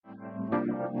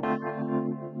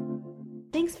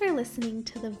Thanks for listening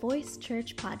to the Voice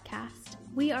Church podcast.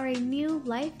 We are a new,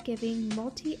 life-giving,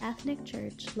 multi-ethnic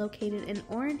church located in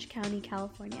Orange County,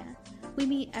 California. We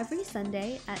meet every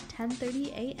Sunday at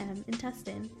 10:30 a.m. in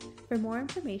Tustin. For more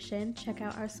information, check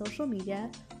out our social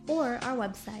media or our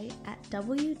website at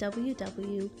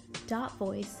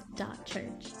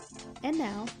www.voice.church. And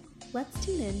now, let's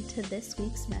tune in to this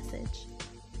week's message.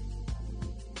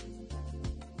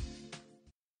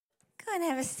 Go and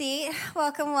have a seat.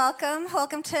 Welcome, welcome.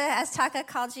 Welcome to, as Taka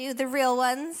called you, the real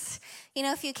ones. You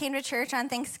know, if you came to church on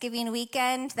Thanksgiving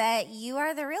weekend, that you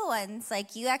are the real ones.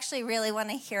 Like, you actually really want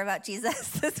to hear about Jesus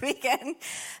this weekend,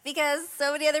 because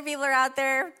so many other people are out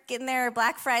there getting their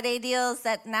Black Friday deals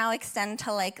that now extend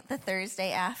to like the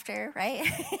Thursday after, right?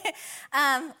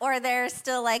 Or they're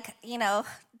still like, you know,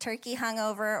 turkey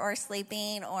hungover or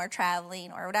sleeping or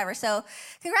traveling or whatever. So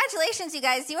congratulations, you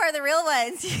guys. You are the real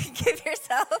ones. You can give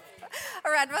yourself a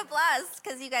round of applause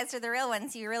because you guys are the real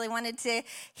ones. You really wanted to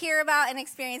hear about and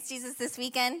experience Jesus this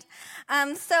weekend.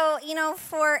 So, you know,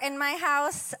 in my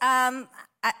house,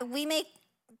 we make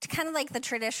kind of like the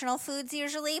traditional foods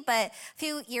usually, but a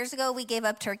few years ago we gave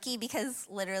up turkey because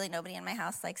literally nobody in my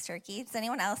house likes turkey. Does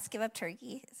anyone else give up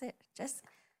turkey? Is it just,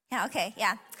 yeah, okay,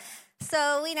 yeah.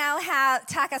 So we now have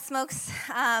Taka Smokes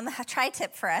a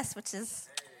tri-tip for us,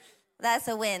 that's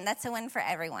a win. That's a win for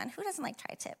everyone. Who doesn't like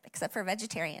tri-tip except for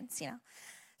vegetarians, you know?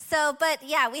 So, but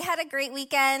yeah, we had a great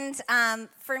weekend.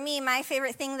 For me, my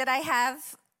favorite thing that I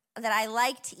have that I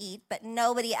like to eat, but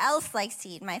nobody else likes to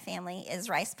eat in my family, is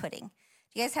rice pudding.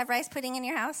 Do you guys have rice pudding in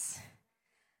your house?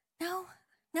 No?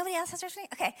 Nobody else has rice pudding?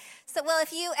 Okay. So, well,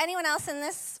 if anyone else in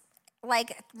this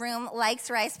room likes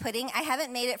rice pudding. I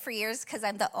haven't made it for years because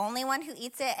I'm the only one who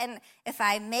eats it, and if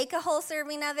I make a whole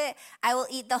serving of it, I will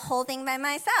eat the whole thing by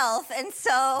myself. And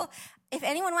so if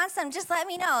anyone wants some, just let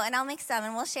me know, and I'll make some,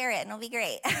 and we'll share it, and it'll be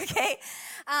great, okay?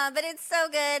 But it's so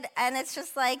good, and it's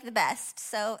just like the best.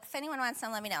 So if anyone wants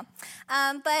some, let me know.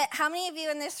 But how many of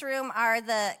you in this room are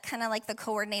the kind of like the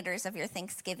coordinators of your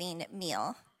Thanksgiving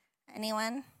meal?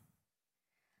 Anyone?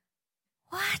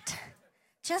 What?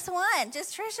 Just one,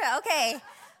 just Trisha. Okay,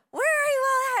 where are you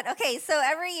all at? Okay, so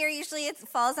every year usually it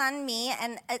falls on me,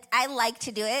 and I like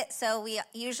to do it, so we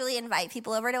usually invite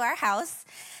people over to our house.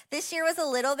 This year was a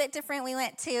little bit different. We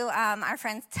went to our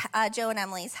friends Joe and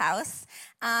Emily's house,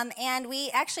 and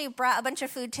we actually brought a bunch of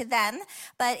food to them.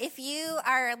 But if you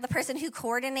are the person who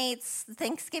coordinates the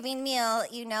Thanksgiving meal,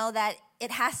 you know that it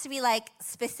has to be like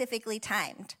specifically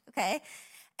timed, okay?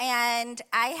 And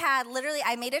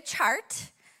I made a chart,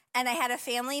 and I had a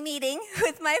family meeting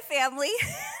with my family,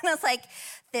 and I was like,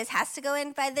 this has to go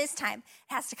in by this time.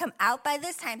 It has to come out by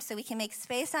this time so we can make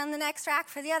space on the next rack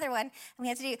for the other one. And we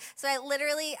have to do, so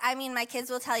my kids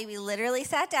will tell you, we literally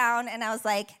sat down, and I was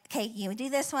like, okay, you do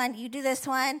this one, you do this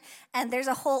one, and there's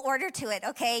a whole order to it,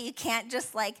 okay? You can't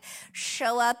just like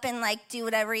show up and like do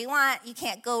whatever you want. You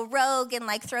can't go rogue and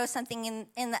like throw something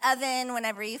in the oven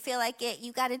whenever you feel like it.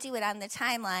 You got to do it on the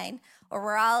timeline, or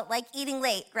we're all like eating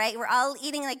late, right? We're all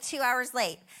eating like 2 hours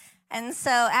late. And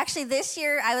so actually this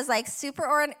year I was like super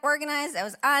organized. I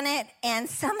was on it, and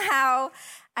somehow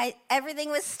everything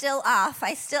was still off.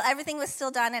 Everything was still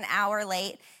done an hour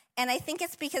late. And I think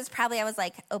it's because probably I was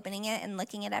like opening it and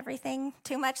looking at everything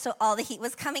too much, so all the heat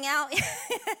was coming out.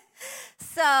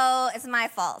 So it's my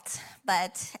fault.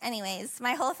 But anyways,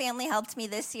 my whole family helped me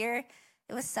this year.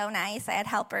 It was so nice. I had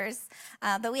helpers,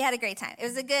 but we had a great time. It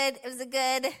was a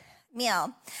good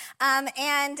meal.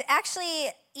 And actually,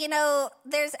 you know,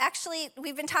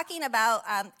 we've been talking about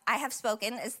I Have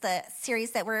Spoken is the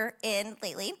series that we're in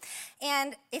lately.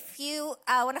 And if you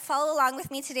want to follow along with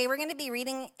me today, we're going to be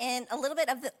reading in a little bit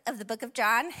of the book of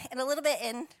John and a little bit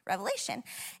in Revelation.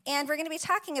 And we're going to be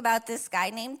talking about this guy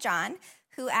named John,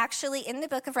 who actually in the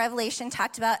book of Revelation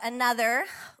talked about another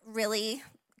really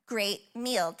great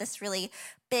meal, this really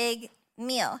big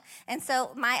meal. And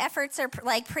so my efforts are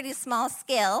like pretty small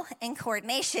scale in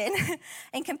coordination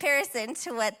in comparison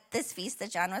to what this feast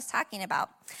that John was talking about.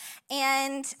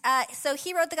 And so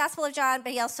he wrote the Gospel of John,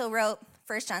 but he also wrote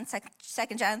 1 John, 2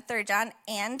 John, 3 John,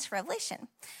 and Revelation.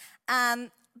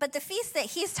 But the feast that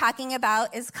he's talking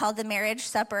about is called the Marriage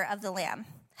Supper of the Lamb.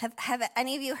 Have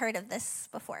any of you heard of this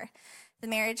before? The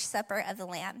Marriage Supper of the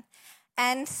Lamb.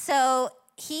 And so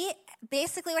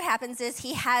basically what happens is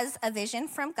he has a vision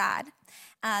from God.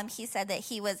 He said that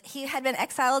he had been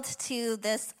exiled to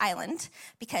this island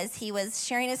because he was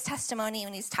sharing his testimony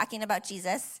when he was talking about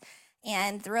Jesus,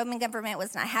 and the Roman government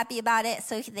was not happy about it,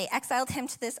 so they exiled him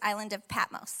to this island of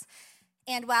Patmos.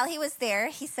 And while he was there,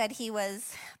 he said he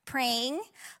was praying.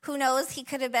 Who knows? He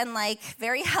could have been like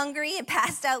very hungry and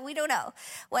passed out. We don't know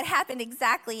what happened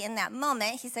exactly in that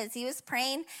moment. He says he was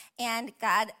praying, and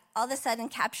God all of a sudden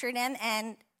captured him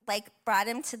and like brought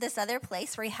him to this other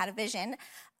place where he had a vision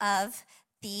of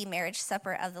the marriage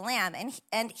supper of the Lamb.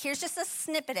 And here's just a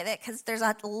snippet of it, because there's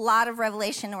a lot of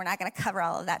revelation, and we're not going to cover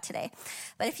all of that today.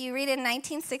 But if you read in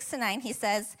 19:6-9, he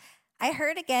says, I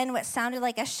heard again what sounded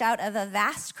like a shout of a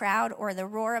vast crowd, or the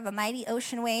roar of a mighty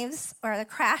ocean waves, or the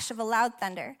crash of a loud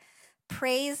thunder.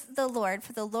 Praise the Lord,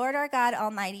 for the Lord our God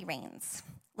Almighty reigns.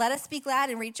 Let us be glad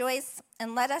and rejoice,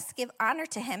 and let us give honor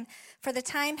to him, for the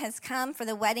time has come for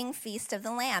the wedding feast of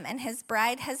the Lamb, and his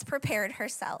bride has prepared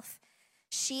herself.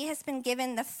 She has been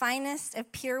given the finest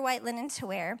of pure white linen to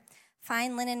wear.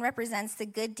 Fine linen represents the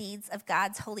good deeds of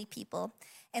God's holy people.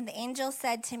 And the angel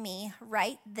said to me,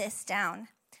 write this down.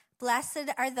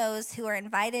 Blessed are those who are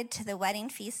invited to the wedding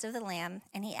feast of the Lamb.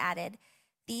 And he added,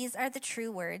 these are the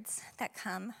true words that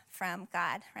come from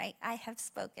God, right? I have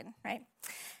spoken, right?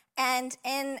 And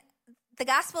in the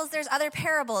Gospels, there's other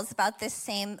parables about this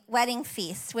same wedding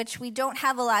feast, which we don't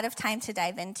have a lot of time to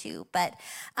dive into. But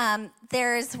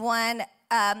there's one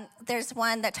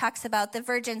that talks about the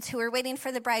virgins who were waiting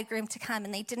for the bridegroom to come,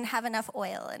 and they didn't have enough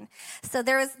oil. And so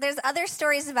there's other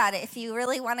stories about it. If you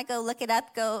really want to go look it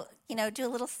up, go do a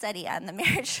little study on the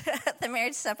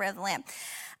marriage supper of the Lamb.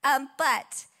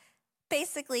 But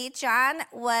basically, John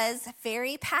was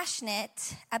very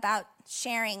passionate about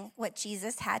sharing what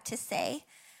Jesus had to say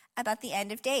about the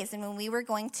end of days, and when we were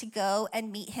going to go and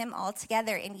meet him all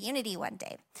together in unity one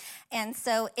day. And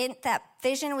so that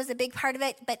vision was a big part of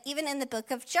it. But even in the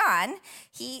book of John,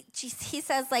 he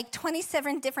says like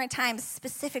 27 different times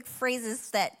specific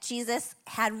phrases that Jesus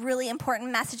had really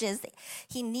important messages that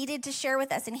he needed to share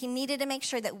with us, and he needed to make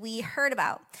sure that we heard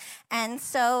about. And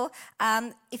so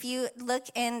if you look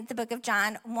in the book of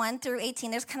John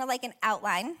 1-18, there's kind of like an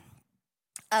outline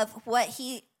of what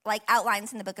he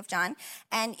outlines in the book of John.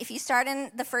 And if you start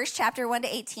in the first chapter,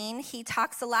 1-18, he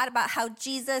talks a lot about how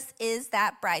Jesus is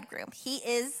that bridegroom. He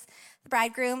is the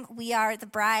bridegroom. We are the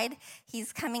bride.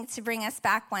 He's coming to bring us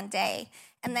back one day.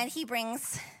 And then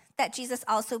Jesus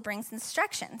also brings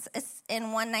instructions. It's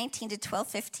in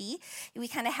 1:19-12:50, we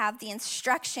kind of have the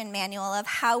instruction manual of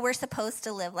how we're supposed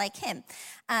to live like him.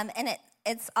 And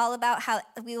it's all about how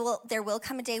there will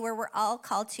come a day where we're all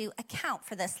called to account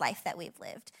for this life that we've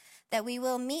lived, that we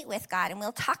will meet with God, and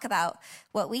we'll talk about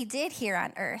what we did here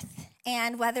on earth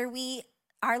and whether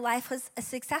our life was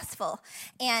successful.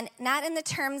 And not in the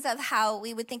terms of how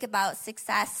we would think about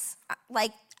success,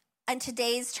 like in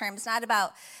today's terms, not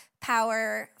about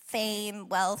power, fame,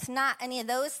 wealth, not any of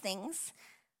those things,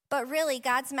 but really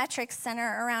God's metrics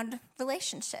center around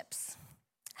relationships.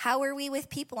 How are we with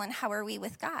people, and how are we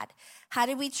with God? How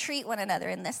did we treat one another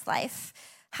in this life?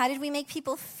 How did we make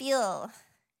people feel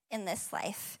in this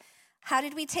life? How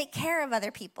did we take care of other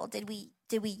people? Did we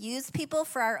use people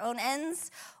for our own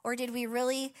ends, or did we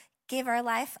really give our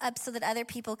life up so that other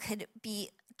people could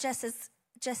be just as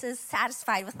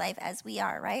satisfied with life as we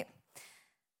are, right?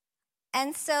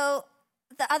 And so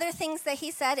the other things that he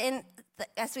said,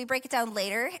 as we break it down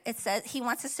later, it says he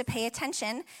wants us to pay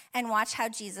attention and watch how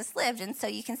Jesus lived. And so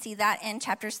you can see that in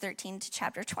chapters 13 to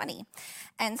chapter 20.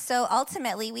 And so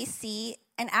ultimately we see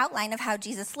an outline of how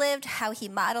Jesus lived, how he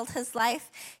modeled his life.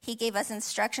 He gave us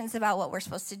instructions about what we're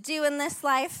supposed to do in this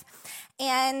life.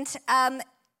 And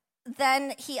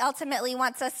then he ultimately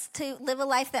wants us to live a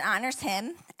life that honors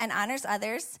him and honors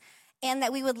others, and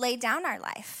that we would lay down our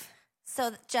life,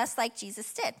 so just like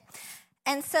Jesus did.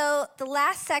 And so the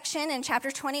last section in chapter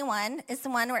 21 is the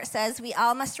one where it says we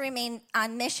all must remain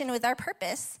on mission with our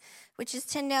purpose, which is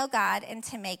to know God and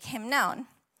to make him known.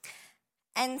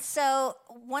 And so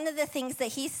one of the things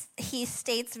that he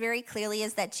states very clearly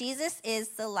is that Jesus is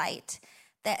the light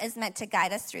that is meant to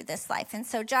guide us through this life. And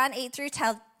so John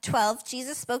 8-12,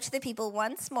 Jesus spoke to the people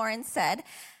once more and said,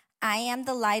 I am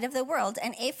the light of the world,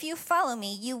 and if you follow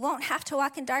me, you won't have to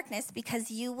walk in darkness, because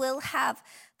you will have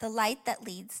the light that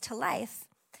leads to life.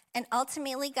 And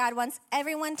ultimately, God wants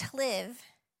everyone to live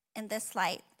in this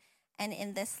light and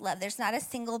in this love. There's not a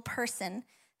single person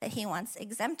that he wants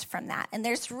exempt from that. And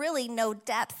there's really no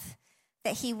depth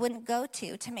that he wouldn't go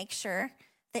to make sure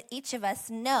that each of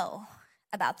us know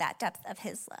about that depth of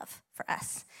his love for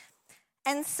us.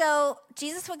 And so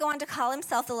Jesus would go on to call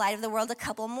himself the light of the world a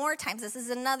couple more times. This is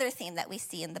another theme that we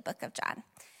see in the book of John.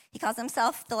 He calls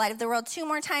himself the light of the world 2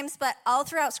 more times, but all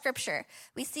throughout Scripture,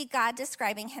 we see God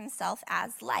describing himself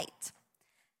as light.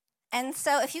 And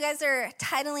so if you guys are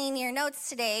titling your notes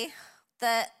today,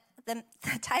 the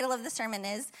title of the sermon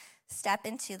is Step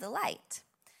into the Light.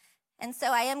 And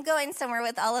so I am going somewhere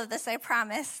with all of this, I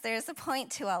promise. There's a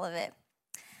point to all of it.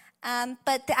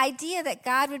 But the idea that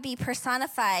God would be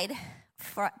personified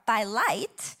by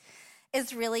light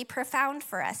is really profound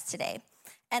for us today,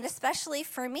 and especially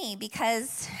for me,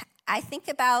 because I think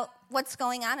about what's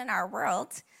going on in our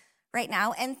world right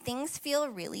now, and things feel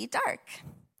really dark.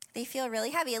 They feel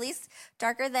really heavy, at least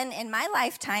darker than in my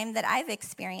lifetime that I've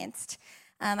experienced.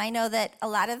 I know that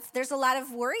there's a lot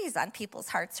of worries on people's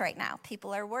hearts right now.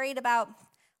 People are worried about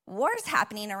wars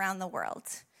happening around the world.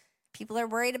 People are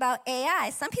worried about AI.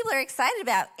 Some people are excited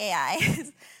about AI.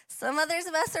 Some others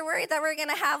of us are worried that we're going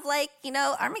to have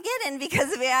Armageddon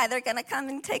because of AI. They're going to come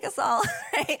and take us all,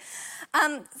 right?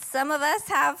 Some of us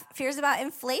have fears about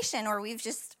inflation, or we've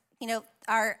just,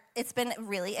 it's been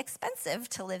really expensive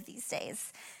to live these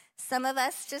days. Some of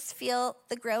us just feel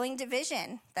the growing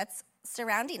division that's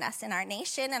surrounding us in our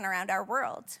nation and around our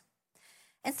world.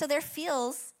 And so there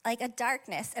feels like a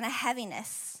darkness and a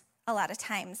heaviness a lot of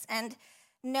times. And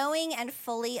knowing and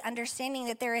fully understanding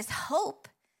that there is hope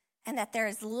and that there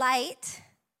is light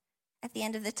at the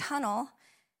end of the tunnel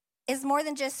is more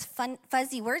than just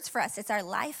fuzzy words for us. It's our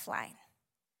lifeline.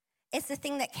 It's the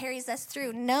thing that carries us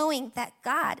through, knowing that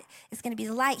God is going to be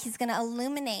light. He's going to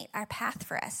illuminate our path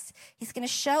for us. He's going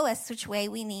to show us which way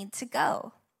we need to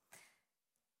go,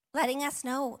 letting us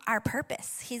know our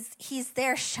purpose. He's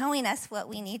there showing us what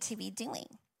we need to be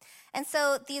doing. And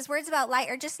so these words about light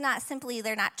are just not simply,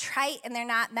 they're not trite and they're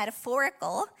not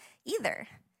metaphorical either.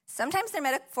 Sometimes they're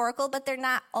metaphorical, but they're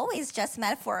not always just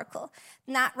metaphorical.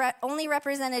 Not only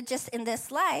represented just in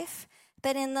this life,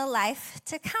 but in the life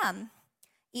to come,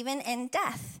 even in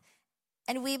death.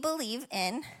 And we believe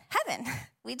in heaven.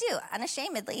 We do,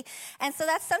 unashamedly. And so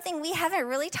that's something we haven't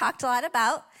really talked a lot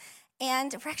about,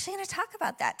 and we're actually going to talk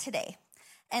about that today.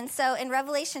 And so in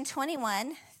Revelation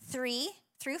 21,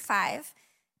 3-5,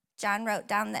 John wrote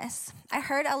down this: I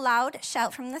heard a loud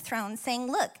shout from the throne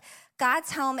saying, "Look,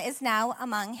 God's home is now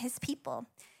among his people.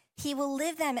 He will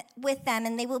live with them,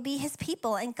 and they will be his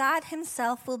people, and God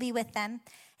himself will be with them.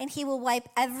 And he will wipe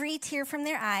every tear from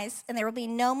their eyes, and there will be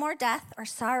no more death or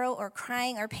sorrow or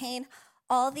crying or pain.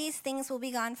 All these things will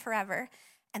be gone forever."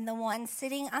 And the one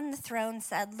sitting on the throne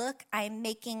said, "Look, I am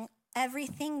making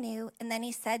everything new." And then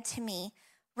he said to me,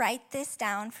 "Write this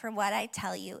down, for what I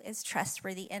tell you is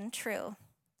trustworthy and true."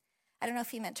 I don't know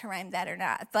if he meant to rhyme that or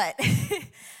not, but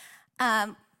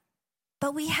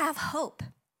but we have hope,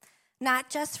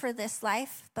 not just for this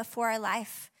life, but for our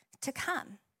life to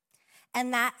come.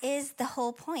 And that is the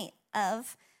whole point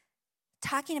of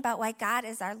talking about why God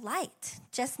is our light,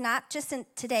 not just in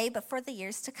today, but for the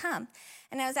years to come.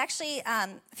 And I was actually, a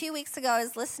few weeks ago, I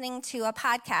was listening to a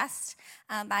podcast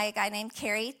by a guy named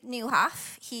Carey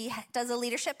Nieuwhof. He does a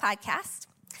leadership podcast.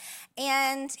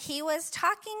 And he was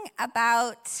talking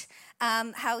about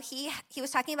how he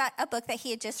was talking about a book that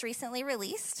he had just recently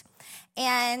released.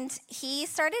 And he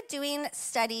started doing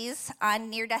studies on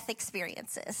near-death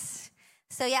experiences.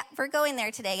 So yeah, we're going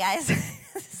there today, guys.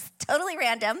 It's totally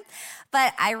random,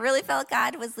 but I really felt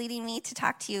God was leading me to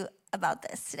talk to you about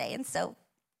this today. And so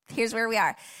here's where we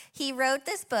are. He wrote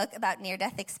this book about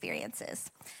near-death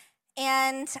experiences.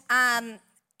 And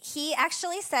he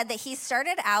actually said that he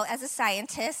started out as a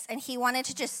scientist and he wanted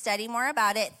to just study more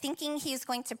about it, thinking he was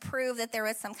going to prove that there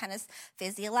was some kind of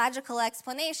physiological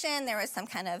explanation, there was some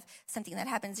kind of something that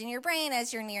happens in your brain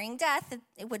as you're nearing death that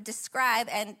it would describe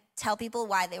and tell people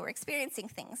why they were experiencing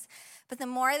things. But the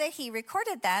more that he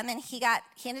recorded them, and he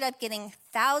ended up getting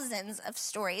thousands of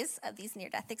stories of these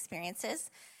near-death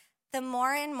experiences, the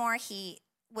more and more he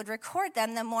would record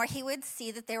them, the more he would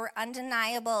see that there were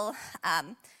undeniable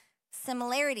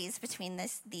similarities between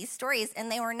these stories,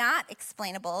 and they were not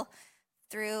explainable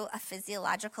through a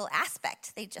physiological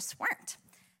aspect. They just weren't.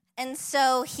 And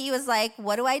so he was like,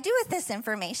 what do I do with this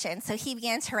information? So he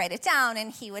began to write it down,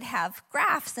 and he would have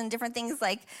graphs and different things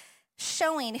like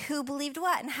showing who believed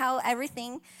what and how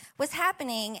everything was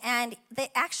happening. And they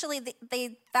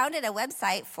founded a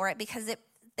website for it because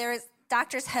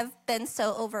doctors have been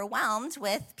so overwhelmed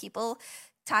with people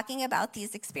talking about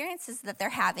these experiences that they're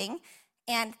having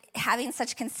and having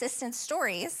such consistent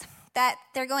stories that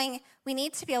they're going, we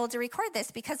need to be able to record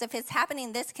this, because if it's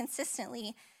happening this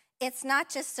consistently, it's not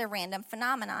just a random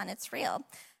phenomenon, it's real.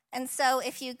 And so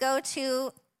if you go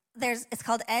to, it's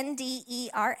called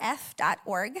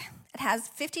NDERF.org. It has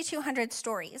 5,200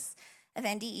 stories of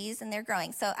NDEs, and they're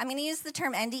growing. So I'm going to use the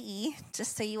term NDE,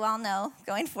 just so you all know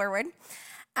going forward.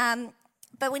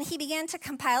 But when he began to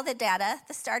compile the data,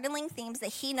 the startling themes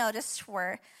that he noticed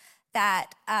were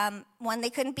that, one, they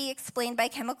couldn't be explained by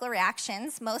chemical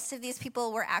reactions. Most of these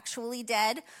people were actually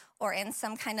dead or in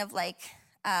some kind of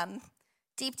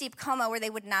deep, deep coma where they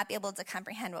would not be able to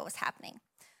comprehend what was happening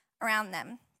around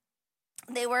them.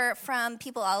 They were from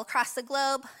people all across the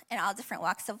globe in all different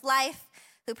walks of life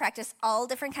who practiced all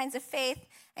different kinds of faith,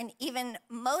 and even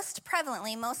most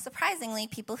prevalently, most surprisingly,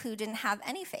 people who didn't have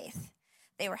any faith.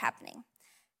 They were happening.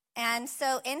 And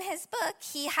so in his book,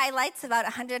 he highlights about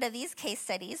 100 of these case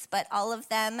studies, but all of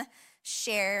them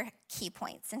share key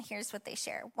points. And here's what they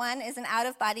share. One is an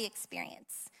out-of-body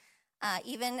experience.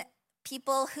 Even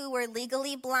people who were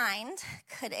legally blind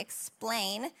could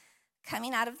explain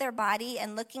coming out of their body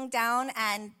and looking down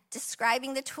and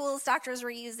describing the tools doctors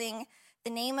were using, the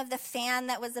name of the fan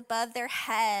that was above their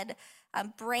head,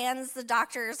 brands the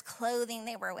doctor's clothing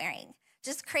they were wearing.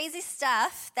 Just crazy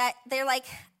stuff that they're like,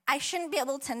 I shouldn't be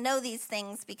able to know these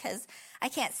things because I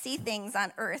can't see things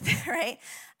on earth, right?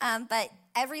 But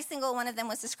every single one of them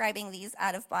was describing these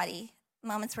out-of-body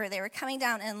moments where they were coming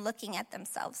down and looking at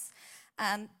themselves.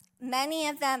 Many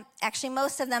of them, actually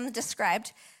most of them,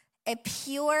 described a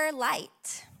pure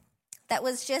light that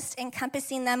was just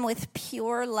encompassing them with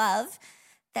pure love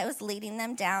that was leading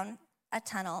them down a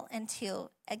tunnel into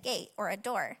a gate or a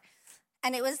door.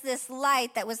 And it was this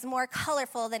light that was more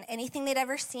colorful than anything they'd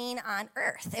ever seen on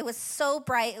earth. It was so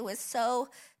bright, it was so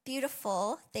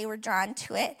beautiful, they were drawn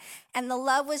to it. And the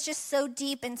love was just so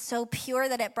deep and so pure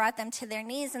that it brought them to their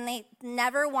knees, and they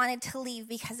never wanted to leave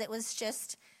because it was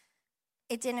just,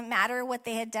 it didn't matter what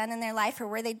they had done in their life or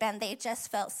where they'd been, they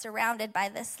just felt surrounded by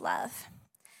this love.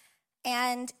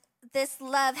 And this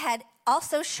love had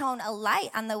also shone a light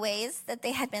on the ways that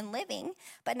they had been living,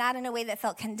 but not in a way that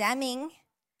felt condemning,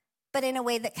 but in a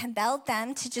way that compelled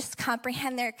them to just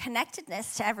comprehend their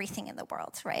connectedness to everything in the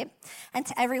world, right? And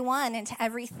to everyone and to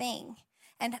everything,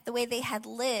 and the way they had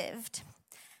lived.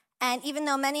 And even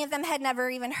though many of them had never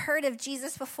even heard of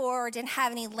Jesus before or didn't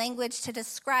have any language to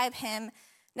describe him,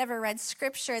 never read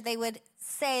scripture, they would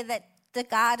say that the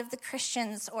God of the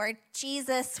Christians or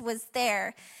Jesus was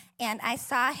there, and I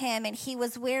saw him, and he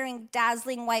was wearing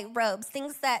dazzling white robes,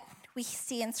 things that we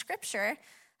see in scripture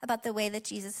about the way that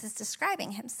Jesus is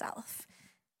describing himself.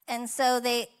 And so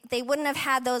they wouldn't have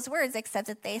had those words except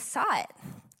that they saw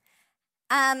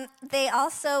it. They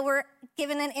also were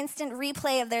given an instant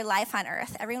replay of their life on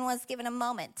earth. Everyone was given a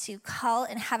moment to call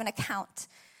and have an account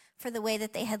for the way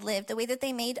that they had lived, the way that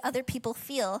they made other people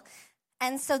feel.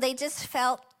 And so they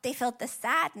felt the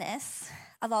sadness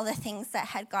of all the things that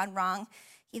had gone wrong,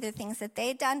 either things that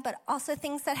they'd done, but also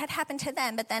things that had happened to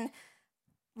them, but then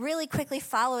really quickly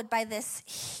followed by this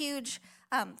huge,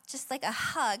 just like a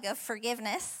hug of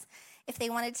forgiveness, if they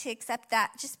wanted to accept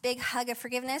that, just big hug of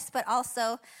forgiveness, but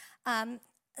also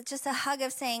just a hug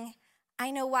of saying,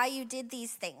 I know why you did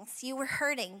these things. You were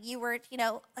hurting. You were,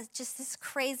 just this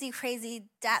crazy, crazy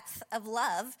depth of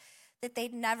love that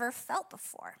they'd never felt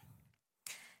before.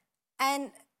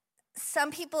 And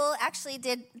some people actually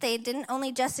didn't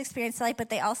only just experience light, but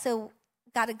they also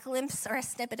got a glimpse or a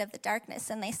snippet of the darkness.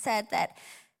 And they said that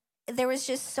there was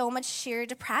just so much sheer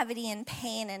depravity and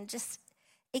pain and just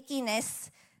ickiness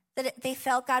that they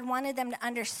felt God wanted them to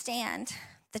understand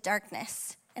the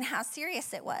darkness and how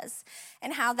serious it was,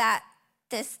 and how that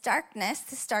this darkness,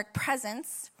 this dark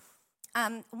presence,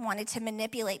 wanted to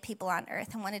manipulate people on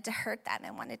earth and wanted to hurt them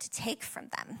and wanted to take from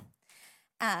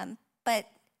them. But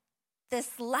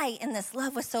this light and this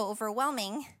love was so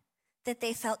overwhelming that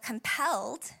they felt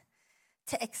compelled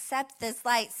to accept this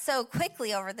light so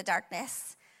quickly over the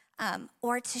darkness,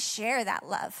 or to share that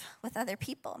love with other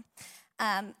people.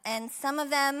 And some of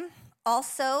them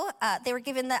also, they were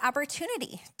given the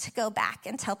opportunity to go back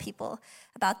and tell people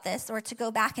about this, or to go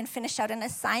back and finish out an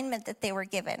assignment that they were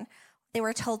given. They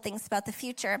were told things about the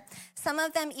future. Some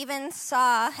of them even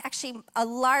saw, actually a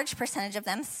large percentage of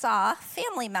them saw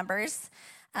family members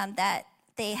that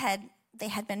they had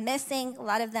been missing. A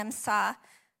lot of them saw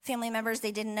family members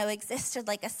they didn't know existed,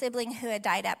 like a sibling who had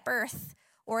died at birth,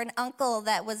 or an uncle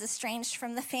that was estranged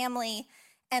from the family,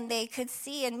 and they could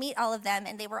see and meet all of them,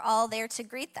 and they were all there to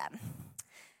greet them.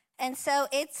 And so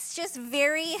it's just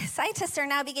scientists are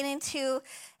now beginning to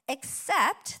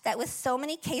accept that with so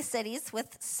many case studies,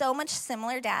 with so much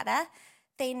similar data,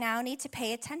 they now need to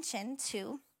pay attention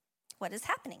to what is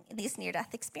happening in these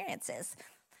near-death experiences,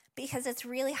 because it's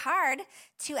really hard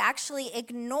to actually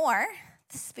ignore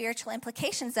the spiritual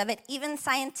implications of it, even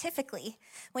scientifically.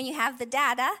 When you have the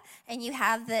data and you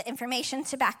have the information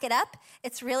to back it up,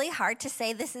 it's really hard to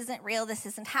say this isn't real, this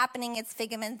isn't happening, it's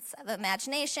figments of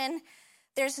imagination.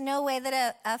 There's no way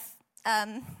that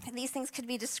these things could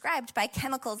be described by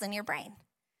chemicals in your brain.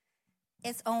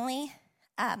 It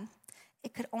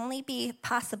could only be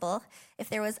possible if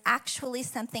there was actually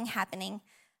something happening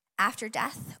after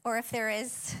death, or if there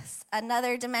is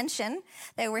another dimension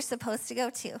that we're supposed to go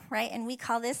to, right? And we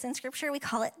call this in Scripture, we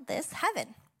call it this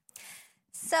heaven.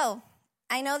 So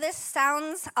I know this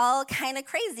sounds all kind of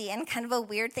crazy and kind of a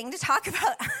weird thing to talk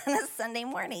about on a Sunday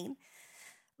morning,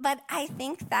 but I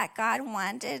think that God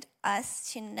wanted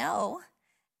us to know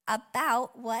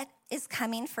about what is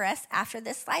coming for us after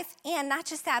this life, and not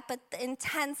just that, but the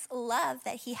intense love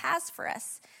that he has for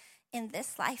us in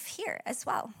this life here as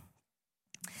well.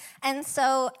 And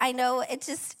so I know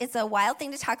it's a wild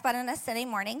thing to talk about on a Sunday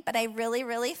morning, but I really,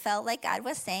 really felt like God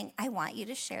was saying, I want you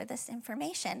to share this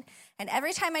information. And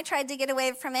every time I tried to get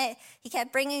away from it, he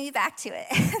kept bringing me back to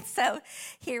it. So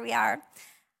here we are.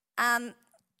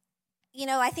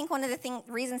 I think one of the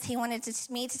reasons he wanted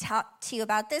me to talk to you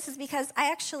about this is because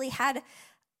I actually had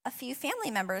a few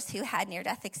family members who had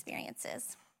near-death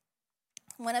experiences.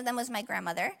 One of them was my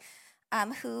grandmother,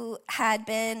 who had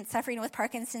been suffering with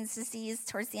Parkinson's disease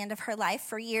towards the end of her life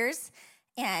for years,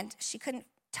 and she couldn't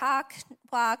talk,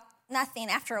 walk, nothing.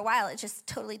 After a while, it just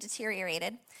totally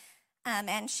deteriorated,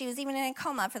 and she was even in a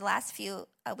coma for the last few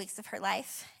weeks of her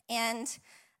life. And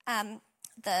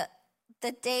the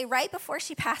day right before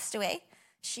she passed away,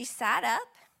 she sat up,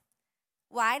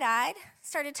 wide-eyed,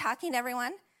 started talking to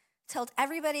everyone, told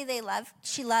everybody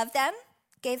she loved them,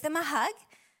 gave them a hug,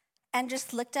 and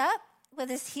just looked up with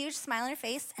this huge smile on her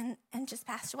face and just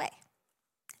passed away.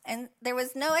 And there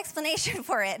was no explanation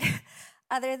for it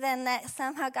other than that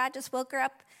somehow God just woke her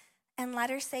up and let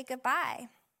her say goodbye.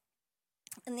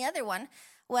 And the other one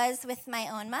was with my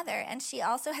own mother, and she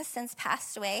also has since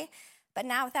passed away, but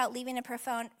now without leaving a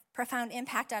profound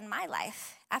impact on my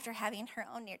life after having her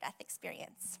own near-death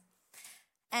experience.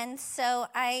 And so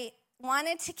I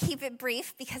wanted to keep it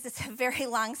brief because it's a very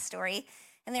long story,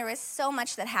 and there was so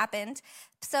much that happened.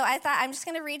 So I thought I'm just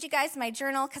going to read you guys my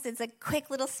journal because it's a quick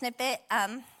little snippet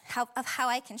of how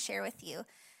I can share with you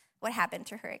what happened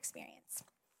to her experience.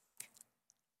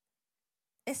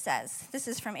 It says, this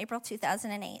is from April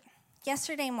 2008.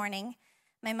 Yesterday morning,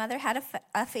 my mother had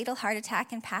a fatal heart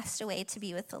attack and passed away to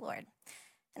be with the Lord.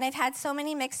 And I've had so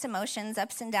many mixed emotions,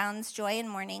 ups and downs, joy and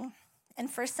mourning. And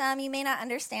for some, you may not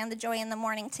understand the joy and the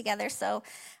mourning together, so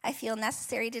I feel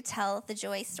necessary to tell the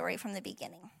joy story from the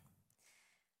beginning.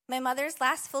 My mother's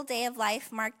last full day of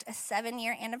life marked a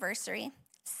 7-year anniversary.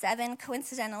 7,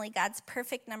 coincidentally, God's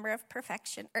number of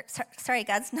perfection.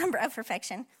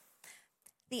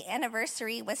 The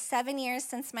anniversary was 7 years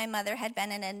since my mother had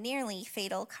been in a nearly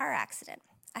fatal car accident,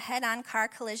 a head-on car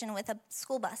collision with a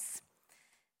school bus.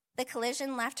 The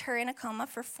collision left her in a coma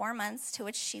for 4 months, to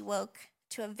which she woke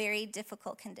to a very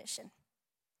difficult condition.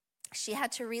 She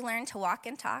had to relearn to walk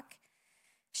and talk.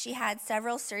 She had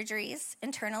several surgeries,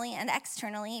 internally and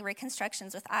externally,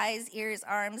 reconstructions with eyes, ears,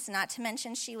 arms, not to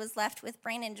mention she was left with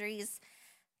brain injuries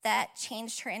that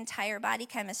changed her entire body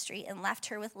chemistry and left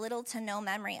her with little to no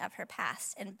memory of her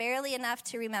past and barely enough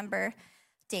to remember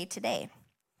day to day.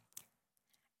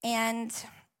 And,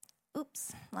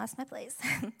 lost my place.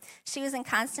 She was in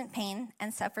constant pain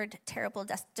and suffered terrible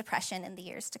depression in the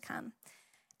years to come.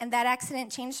 And that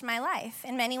accident changed my life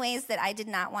in many ways that I did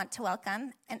not want to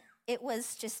welcome. And it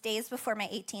was just days before my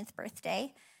 18th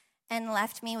birthday and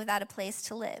left me without a place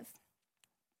to live,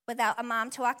 without a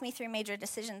mom to walk me through major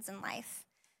decisions in life.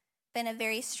 But in a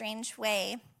very strange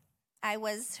way, I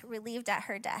was relieved at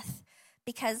her death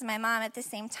because my mom at the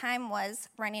same time was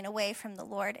running away from the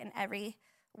Lord in every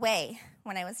way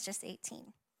when I was just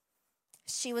 18.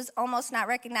 She was almost not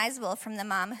recognizable from the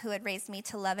mom who had raised me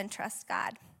to love and trust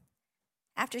God.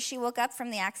 After she woke up from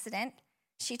the accident,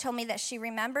 she told me that she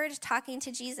remembered talking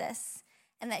to Jesus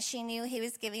and that she knew he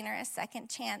was giving her a second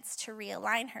chance to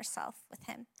realign herself with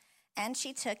him, and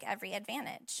she took every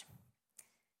advantage.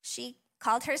 She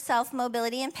called herself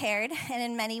mobility impaired, and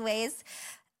in many ways,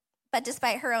 but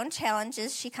despite her own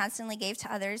challenges, she constantly gave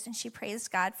to others, and she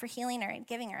praised God for healing her and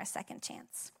giving her a second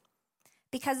chance.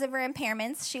 Because of her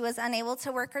impairments, she was unable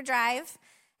to work or drive,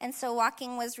 and so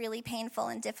walking was really painful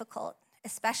and difficult,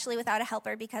 especially without a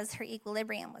helper because her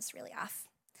equilibrium was really off.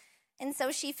 And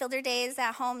so she filled her days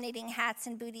at home knitting hats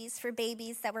and booties for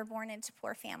babies that were born into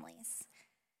poor families.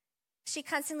 She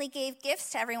constantly gave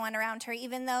gifts to everyone around her,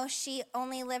 even though she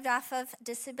only lived off of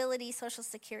disability Social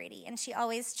Security, and she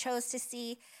always chose to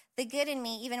see the good in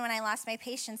me, even when I lost my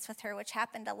patience with her, which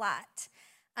happened a lot,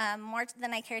 more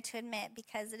than I care to admit,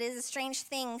 because it is a strange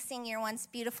thing seeing your once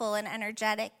beautiful and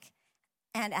energetic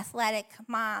and athletic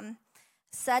mom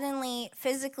suddenly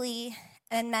physically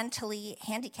and mentally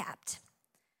handicapped,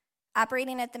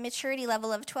 operating at the maturity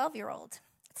level of a 12-year-old.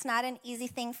 It's not an easy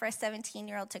thing for a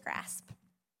 17-year-old to grasp.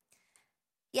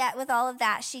 Yet with all of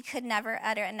that, she could never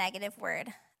utter a negative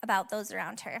word about those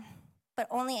around her. but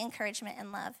only encouragement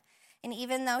and love. And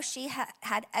even though she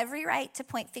had every right to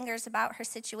point fingers about her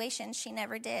situation, she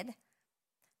never did.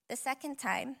 The second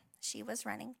time, she was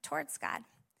running towards God.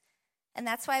 And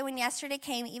that's why when yesterday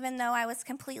came, even though I was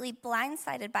completely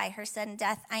blindsided by her sudden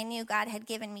death, I knew God had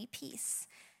given me peace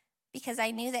because I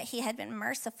knew that he had been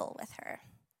merciful with her.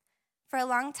 For a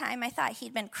long time, I thought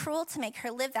he'd been cruel to make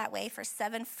her live that way for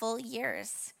 7 full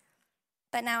years.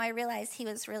 But now I realize he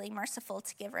was really merciful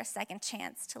to give her a second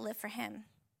chance to live for him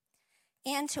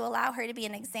and to allow her to be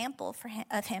an example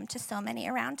of him to so many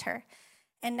around her.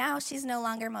 And now she's no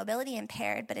longer mobility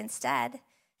impaired, but instead,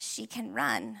 she can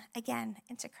run again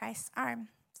into Christ's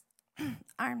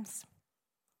arms.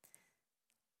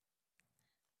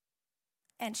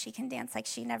 And she can dance like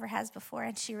she never has before,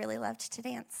 and she really loved to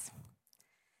dance.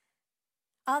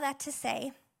 All that to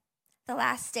say, the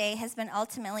last day has been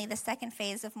ultimately the second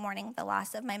phase of mourning the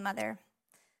loss of my mother,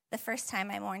 the first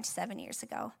time I mourned 7 years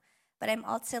ago. But I'm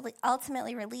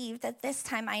ultimately relieved that this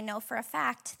time I know for a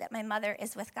fact that my mother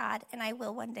is with God, and I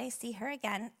will one day see her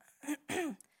again,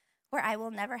 where I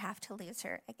will never have to lose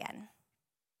her again.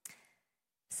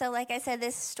 So like I said,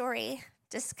 this story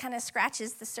just kind of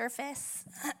scratches the surface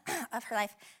of her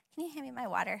life. Can you hand me my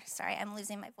water? Sorry, I'm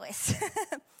losing my voice.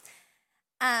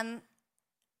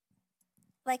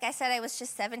 Like I said, I was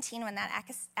just 17 when that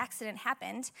accident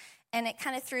happened, and it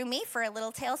kind of threw me for a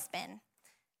little tailspin.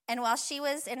 And while she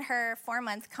was in her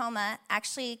 4-month coma,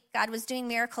 actually, God was doing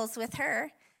miracles with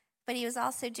her, but he was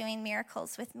also doing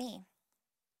miracles with me.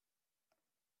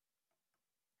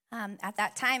 At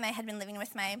that time, I had been living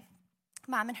with my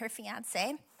mom and her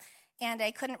fiance, and I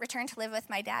couldn't return to live with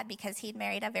my dad because he'd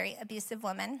married a very abusive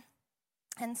woman.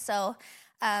 And so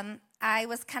I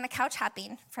was kind of couch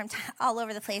hopping from all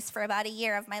over the place for about a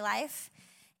year of my life,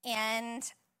 and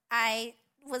I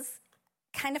was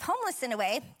kind of homeless in a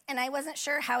way, and I wasn't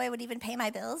sure how I would even pay my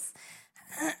bills.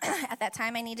 At that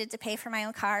time, I needed to pay for my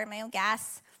own car, my own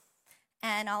gas,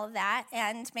 and all of that,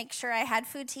 and make sure I had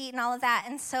food to eat and all of that.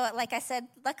 And so, like I said,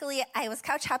 luckily, I was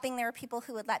couch hopping. There were people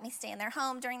who would let me stay in their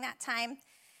home during that time,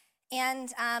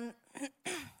 and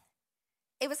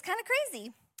it was kind of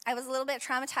crazy. I was a little bit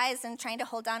traumatized, and trying to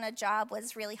hold down a job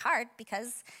was really hard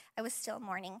because I was still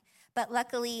mourning. But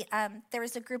luckily, there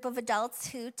was a group of adults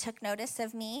who took notice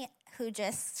of me, who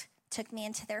just took me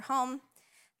into their home.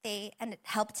 They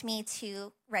helped me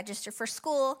to register for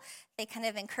school. They kind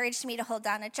of encouraged me to hold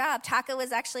down a job. Taka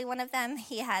was actually one of them.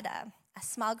 He had a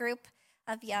small group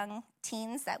of young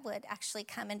teens that would actually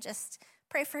come and just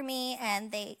pray for me,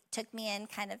 and they took me in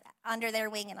kind of under their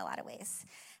wing in a lot of ways.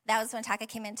 That was when Taka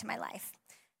came into my life.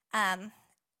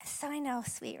 So I know,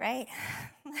 sweet, right?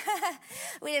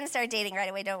 We didn't start dating right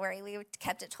away, don't worry. We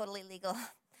kept it totally legal.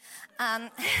 I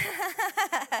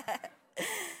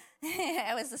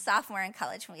was a sophomore in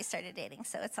college when we started dating,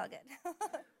 so it's all good.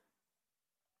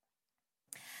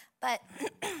 But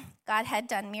God had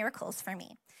done miracles for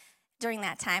me. During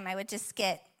that time, I would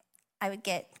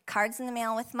get cards in the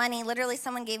mail with money. Literally,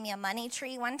 someone gave me a money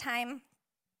tree one time.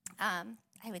 I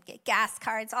would get gas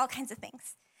cards, all kinds of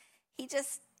things. He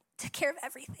just took care of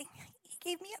everything. He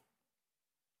gave me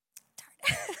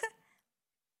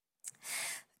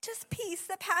just peace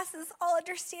that passes all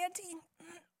understanding.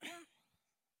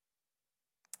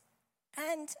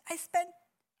 And I spent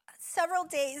several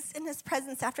days in his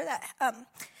presence after that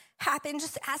happened,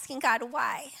 just asking God,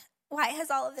 why? Why has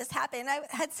all of this happened? I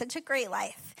had such a great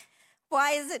life.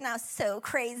 Why is it now so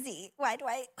crazy? Why do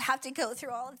I have to go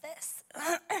through all of this?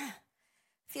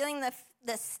 Feeling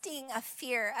the sting of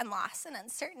fear and loss and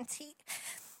uncertainty.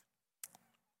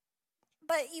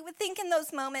 But you would think in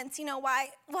those moments,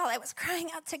 while I was crying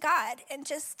out to God and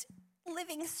just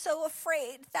living so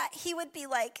afraid that he would be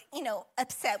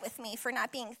upset with me for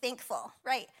not being thankful,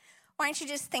 right? Why aren't you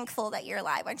just thankful that you're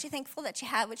alive? Why aren't you thankful that you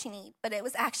have what you need? But it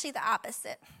was actually the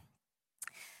opposite.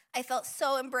 I felt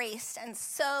so embraced and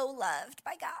so loved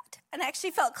by God. And I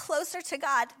actually felt closer to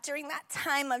God during that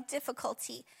time of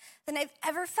difficulty than I've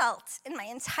ever felt in my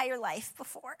entire life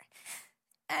before.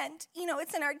 And,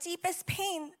 it's in our deepest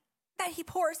pain that he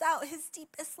pours out his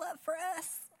deepest love for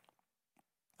us.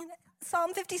 And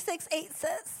Psalm 56:8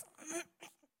 says,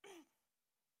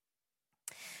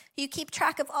 "You keep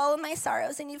track of all of my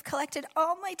sorrows, and you've collected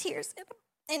all my tears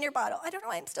in your bottle." I don't know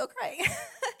why I'm still crying.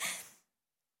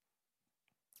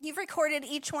 "You've recorded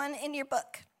each one in your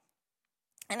book."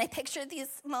 And I picture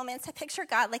these moments. I picture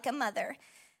God like a mother.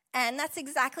 And that's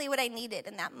exactly what I needed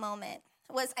in that moment,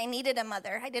 was I needed a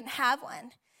mother. I didn't have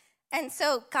one. And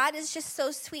so God is just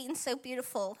so sweet and so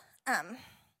beautiful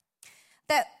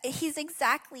that he's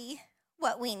exactly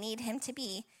what we need him to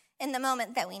be in the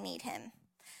moment that we need him.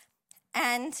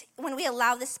 And when we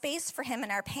allow the space for him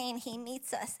in our pain, he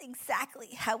meets us exactly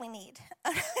how we need.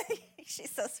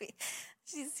 She's so sweet.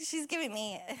 She's giving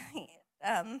me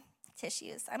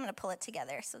tissues. I'm going to pull it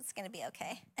together, so it's going to be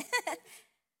okay.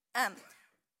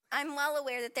 I'm well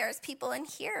aware that there's people in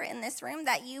here in this room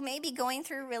that you may be going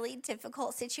through really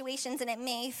difficult situations, and it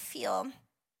may feel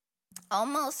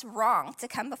almost wrong to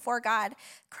come before God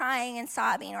crying and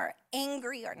sobbing or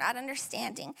angry or not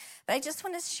understanding. But I just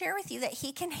want to share with you that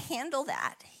he can handle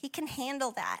that. He can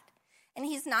handle that. And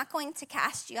he's not going to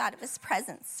cast you out of his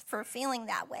presence for feeling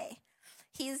that way.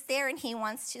 He's there and he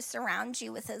wants to surround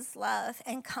you with his love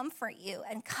and comfort you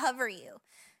and cover you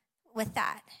with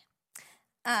that.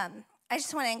 I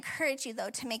just want to encourage you, though,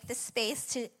 to make the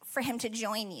space for him to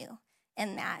join you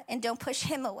in that. And don't push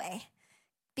him away,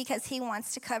 because he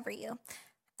wants to cover you.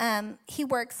 He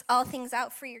works all things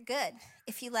out for your good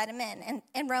if you let him in. And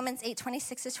in Romans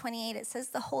 8:26-28, it says,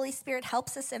 the Holy Spirit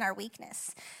helps us in our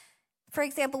weakness. For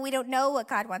example, we don't know what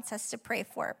God wants us to pray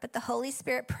for, but the Holy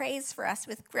Spirit prays for us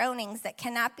with groanings that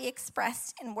cannot be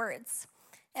expressed in words.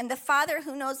 And the Father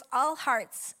who knows all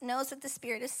hearts knows what the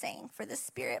Spirit is saying, for the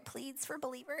Spirit pleads for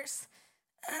believers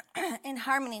in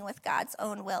harmony with God's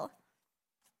own will.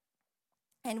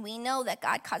 And we know that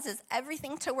God causes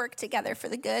everything to work together for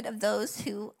the good of those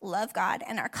who love God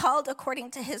and are called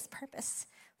according to his purpose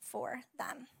for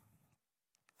them.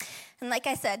 And like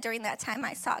I said, during that time,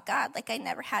 I sought God like I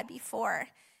never had before.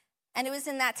 And it was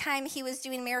in that time he was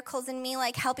doing miracles in me,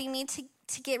 like helping me to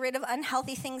get rid of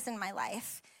unhealthy things in my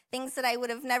life, things that I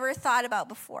would have never thought about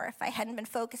before if I hadn't been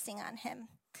focusing on him.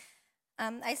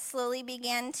 I slowly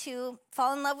began to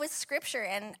fall in love with Scripture,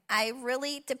 and I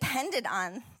really depended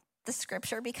on the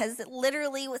Scripture because it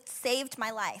literally saved my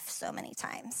life so many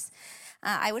times.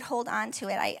 I would hold on to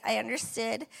it. I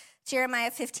understood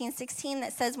Jeremiah 15:16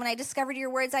 that says, when I discovered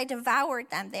your words, I devoured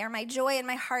them. They are my joy and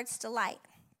my heart's delight,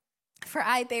 for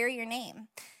I bear your name.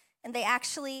 And they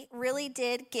actually really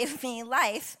did give me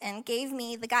life and gave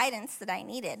me the guidance that I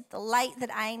needed, the light that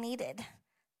I needed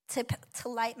to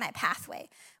light my pathway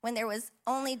when there was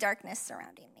only darkness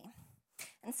surrounding me.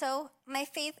 And so my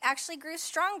faith actually grew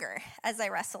stronger as I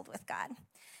wrestled with God.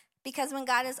 Because when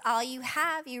God is all you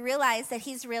have, you realize that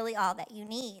he's really all that you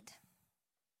need.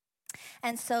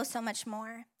 And so much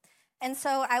more. And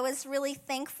so I was really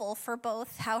thankful for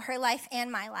both how her life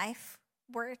and my life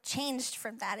were changed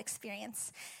from that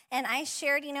experience. And I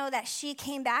shared, that she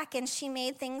came back and she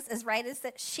made things as right as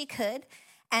that she could.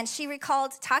 And she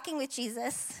recalled talking with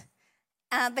Jesus,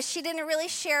 but she didn't really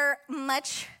share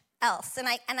much else. And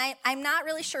I'm not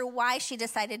really sure why she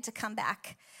decided to come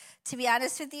back, to be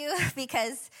honest with you,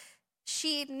 because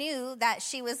she knew that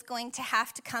she was going to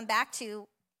have to come back to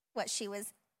what she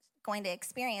was going to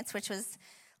experience, which was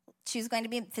she was going to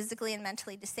be physically and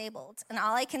mentally disabled. And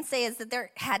all I can say is that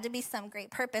there had to be some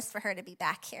great purpose for her to be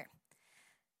back here.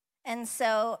 And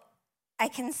so I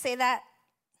can say that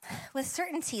with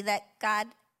certainty that God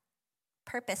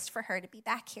purposed for her to be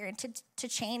back here and to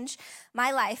change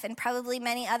my life and probably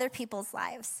many other people's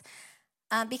lives.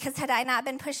 Because had I not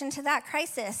been pushed into that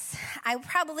crisis, I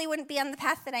probably wouldn't be on the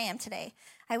path that I am today.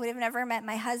 I would have never met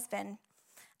my husband.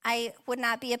 I would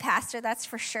not be a pastor, that's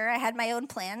for sure. I had my own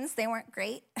plans. They weren't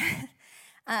great.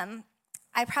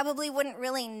 I probably wouldn't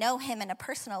really know him in a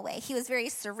personal way. He was very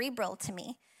cerebral to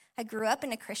me. I grew up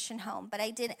in a Christian home,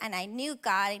 and I knew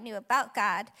God, I knew about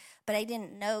God, but I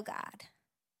didn't know God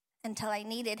until I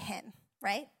needed him,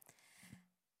 right?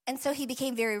 And so he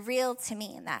became very real to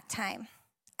me in that time.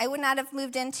 I would not have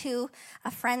moved into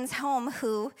a friend's home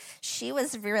who she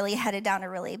was really headed down a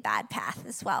really bad path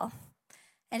as well.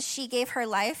 And she gave her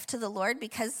life to the Lord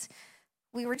because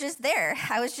we were just there.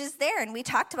 I was just there, and we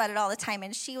talked about it all the time.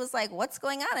 And she was like, what's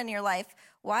going on in your life?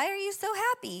 Why are you so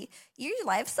happy? Your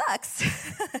life sucks.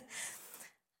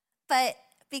 But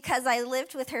because I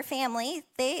lived with her family,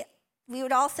 we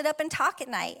would all sit up and talk at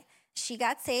night. She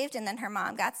got saved, and then her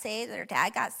mom got saved, and her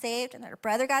dad got saved, and then her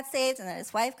brother got saved, and then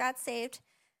his wife got saved.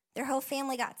 Their whole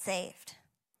family got saved.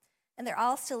 And they're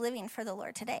all still living for the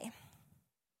Lord today.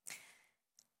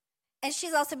 And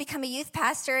she's also become a youth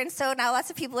pastor, and so now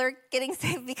lots of people are getting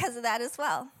saved because of that as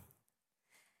well.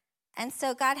 And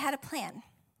so God had a plan.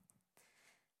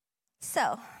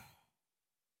 So,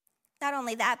 not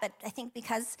only that, but I think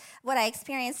because what I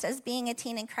experienced as being a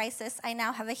teen in crisis, I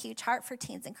now have a huge heart for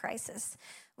teens in crisis,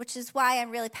 which is why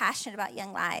I'm really passionate about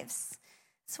young lives.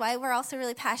 It's why we're also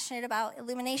really passionate about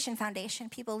Illumination Foundation,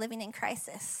 people living in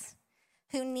crisis,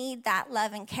 who need that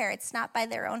love and care. It's not by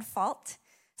their own fault.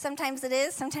 Sometimes it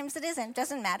is, sometimes it isn't.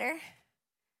 Doesn't matter,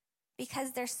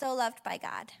 because they're so loved by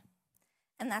God.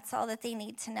 And that's all that they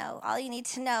need to know. All you need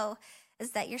to know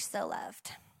is that you're so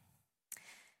loved.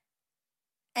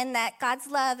 and that God's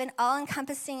love and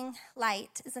all-encompassing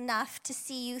light is enough to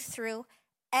see you through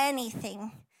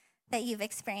anything that you've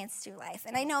experienced through life.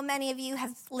 And I know many of you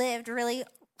have lived really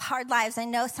hard lives. I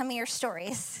know some of your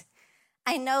stories.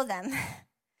 I know them.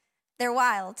 They're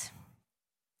wild.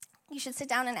 You should sit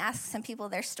down and ask some people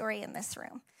their story in this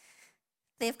room.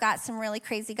 They've got some really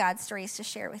crazy God stories to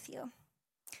share with you.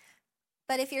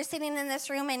 But if you're sitting in this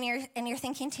room and you're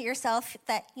thinking to yourself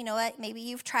that, you know what, maybe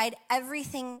you've tried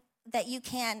everything that you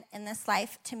can in this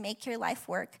life to make your life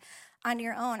work on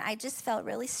your own, I just felt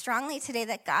really strongly today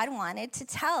that God wanted to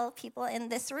tell people in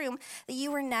this room that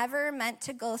you were never meant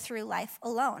to go through life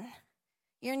alone.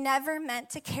 You're never meant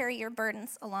to carry your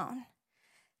burdens alone.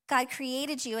 God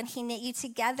created you and he knit you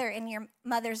together in your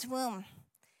mother's womb.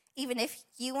 Even if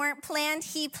you weren't planned,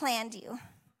 he planned you.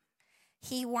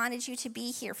 He wanted you to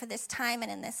be here for this time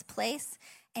and in this place,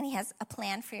 and he has a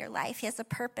plan for your life. He has a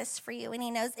purpose for you, and he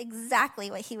knows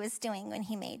exactly what he was doing when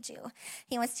he made you.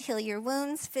 He wants to heal your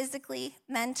wounds physically,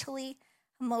 mentally,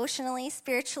 emotionally,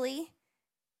 spiritually.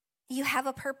 You have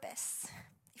a purpose.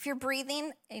 If you're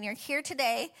breathing and you're here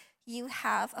today, you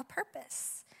have a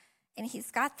purpose, and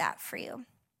he's got that for you.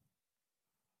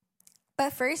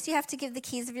 But first, you have to give the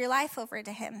keys of your life over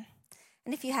to him.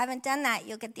 And if you haven't done that,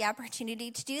 you'll get the opportunity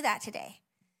to do that today.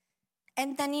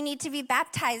 And then you need to be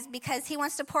baptized because he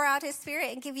wants to pour out his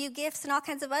spirit and give you gifts and all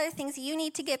kinds of other things. You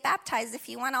need to get baptized if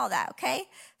you want all that, okay?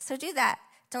 So do that.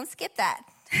 Don't skip that.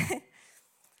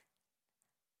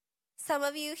 Some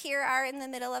of you here are in the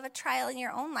middle of a trial in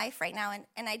your own life right now,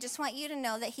 and I just want you to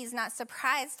know that he's not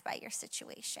surprised by your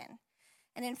situation.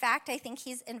 And in fact, I think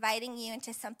he's inviting you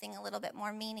into something a little bit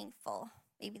more meaningful,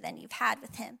 maybe than you've had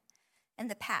with him in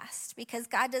the past, because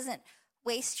God doesn't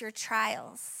waste your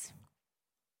trials,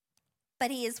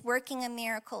 but he is working a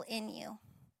miracle in you,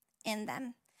 in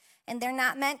them. And they're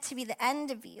not meant to be the end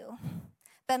of you,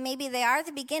 but maybe they are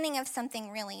the beginning of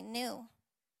something really new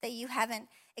that you haven't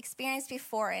experienced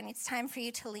before, and it's time for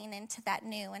you to lean into that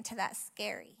new, into that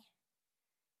scary,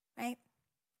 right?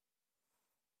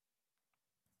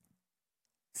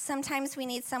 Sometimes we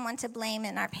need someone to blame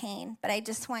in our pain, but I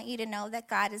just want you to know that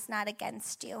God is not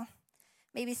against you.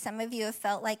 Maybe some of you have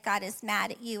felt like God is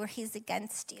mad at you or he's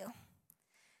against you.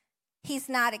 He's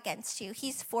not against you.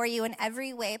 He's for you in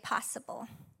every way possible.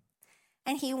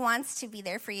 And he wants to be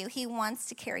there for you. He wants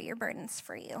to carry your burdens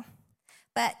for you.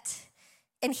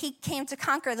 And he came to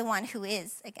conquer the one who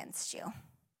is against you.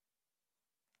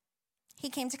 He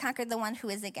came to conquer the one who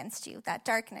is against you, that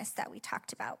darkness that we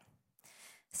talked about.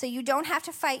 So you don't have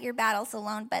to fight your battles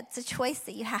alone, but it's a choice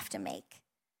that you have to make.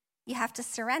 You have to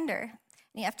surrender,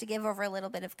 and you have to give over a little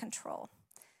bit of control.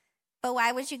 But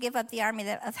why would you give up the army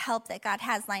of help that God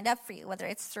has lined up for you, whether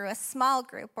it's through a small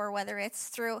group or whether it's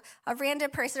through a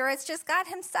random person or it's just God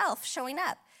himself showing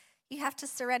up? You have to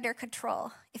surrender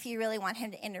control if you really want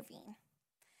him to intervene.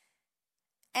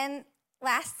 And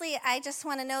lastly, I just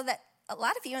want to know that a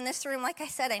lot of you in this room, like I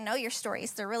said, I know your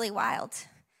stories. They're really wild.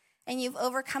 And you've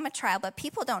overcome a trial, but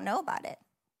people don't know about it.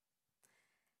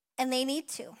 And they need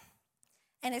to.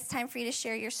 And it's time for you to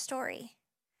share your story.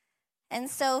 And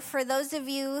so for those of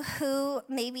you who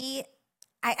maybe,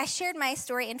 I shared my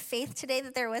story in faith today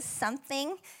that there was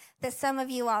something that some of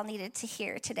you all needed to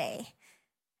hear today.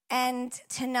 And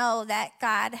to know that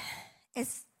God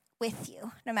is with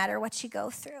you no matter what you go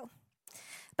through.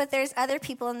 But there's other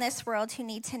people in this world who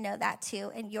need to know that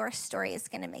too, and your story is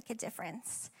going to make a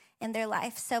difference in their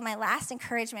life. So my last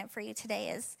encouragement for you today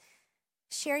is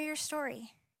share your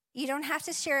story. You don't have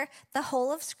to share the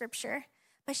whole of Scripture,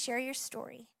 but share your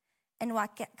story and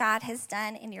what God has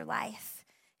done in your life,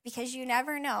 because you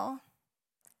never know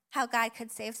how God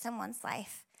could save someone's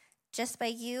life just by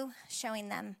you showing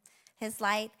them his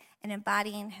light and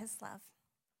embodying his love.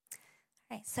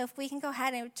 All right, so if we can go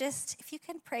ahead and if you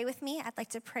can pray with me, I'd like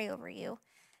to pray over you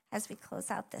as we close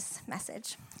out this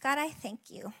message. God, I thank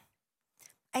you.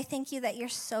 I thank you that you're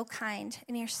so kind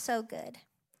and you're so good,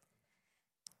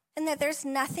 and that there's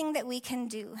nothing that we can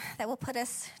do that will put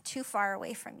us too far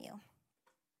away from you.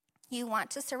 You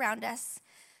want to surround us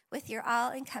with your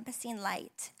all-encompassing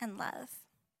light and love.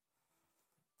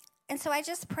 And so I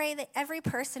just pray that every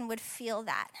person would feel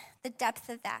that, the depth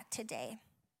of that today,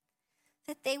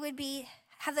 that they would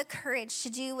have the courage to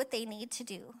do what they need to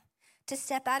do, to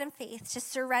step out in faith, to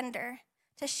surrender,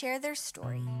 to share their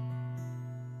story,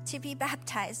 to be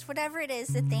baptized, whatever it is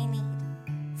that they need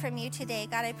from you today.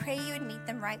 God, I pray you would meet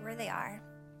them right where they are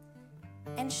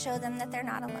and show them that they're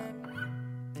not alone.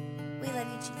 We love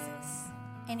you, Jesus.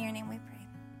 In your name we pray.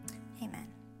 Amen.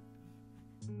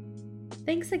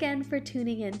 Thanks again for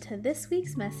tuning in to this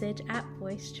week's message at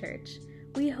Voice Church.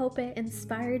 We hope it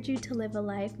inspired you to live a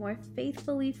life more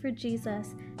faithfully for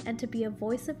Jesus and to be a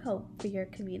voice of hope for your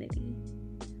community.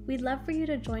 We'd love for you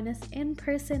to join us in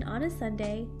person on a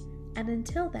Sunday, and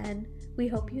until then, we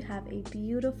hope you have a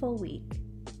beautiful week.